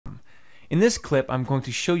In this clip, I'm going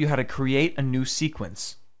to show you how to create a new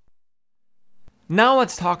sequence. Now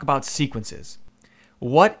let's talk about sequences.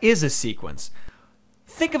 What is a sequence?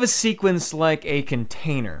 Think of a sequence like a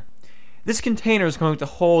container. This container is going to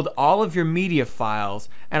hold all of your media files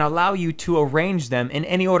and allow you to arrange them in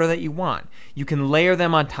any order that you want. You can layer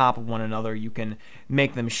them on top of one another. You can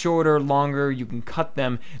make them shorter, longer. You can cut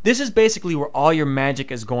them. This is basically where all your magic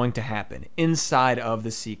is going to happen, inside of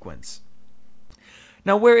the sequence.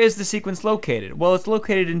 Now, where is the sequence located? Well, it's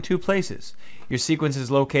located in two places. Your sequence is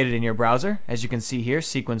located in your browser, as you can see here,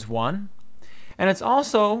 sequence 1. And it's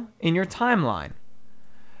also in your timeline.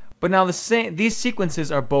 But now these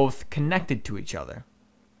sequences are both connected to each other.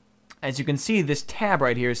 As you can see, this tab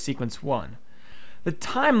right here is sequence 1. The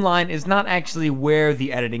timeline is not actually where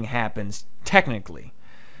the editing happens, technically.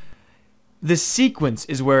 The sequence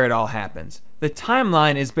is where it all happens. The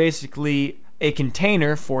timeline is basically a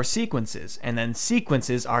container for sequences, and then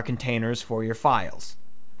sequences are containers for your files.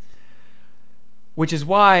 Which is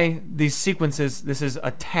why these sequences, this is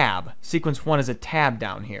a tab. Sequence 1 is a tab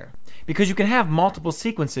down here, because you can have multiple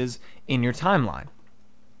sequences in your timeline.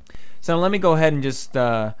 So let me go ahead and just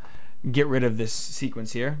get rid of this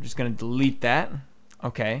sequence here. I'm just going to delete that.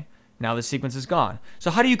 Okay, now the sequence is gone.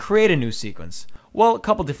 So how do you create a new sequence? Well, a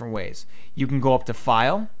couple different ways. You can go up to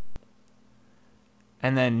File,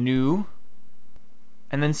 and then New,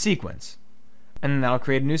 and then Sequence. And then that'll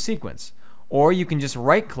create a new sequence. Or you can just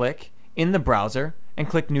right-click in the browser and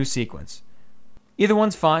click New Sequence. Either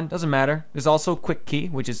one's fine, doesn't matter. There's also Quick Key,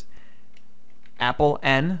 which is Apple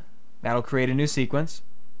N. That'll create a new sequence.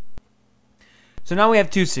 So now we have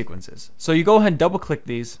two sequences. So you go ahead and double click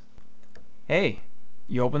these. Hey,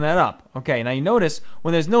 you open that up. Okay, now you notice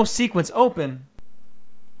when there's no sequence open,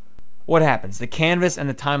 what happens? The canvas and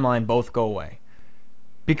the timeline both go away.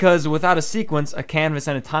 Because without a sequence, a canvas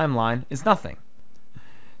and a timeline is nothing.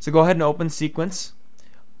 So go ahead and open sequence,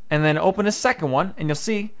 and then open a second one, and you'll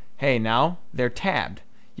see, hey, now they're tabbed.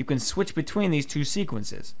 You can switch between these two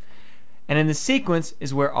sequences. And in the sequence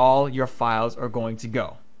is where all your files are going to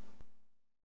go.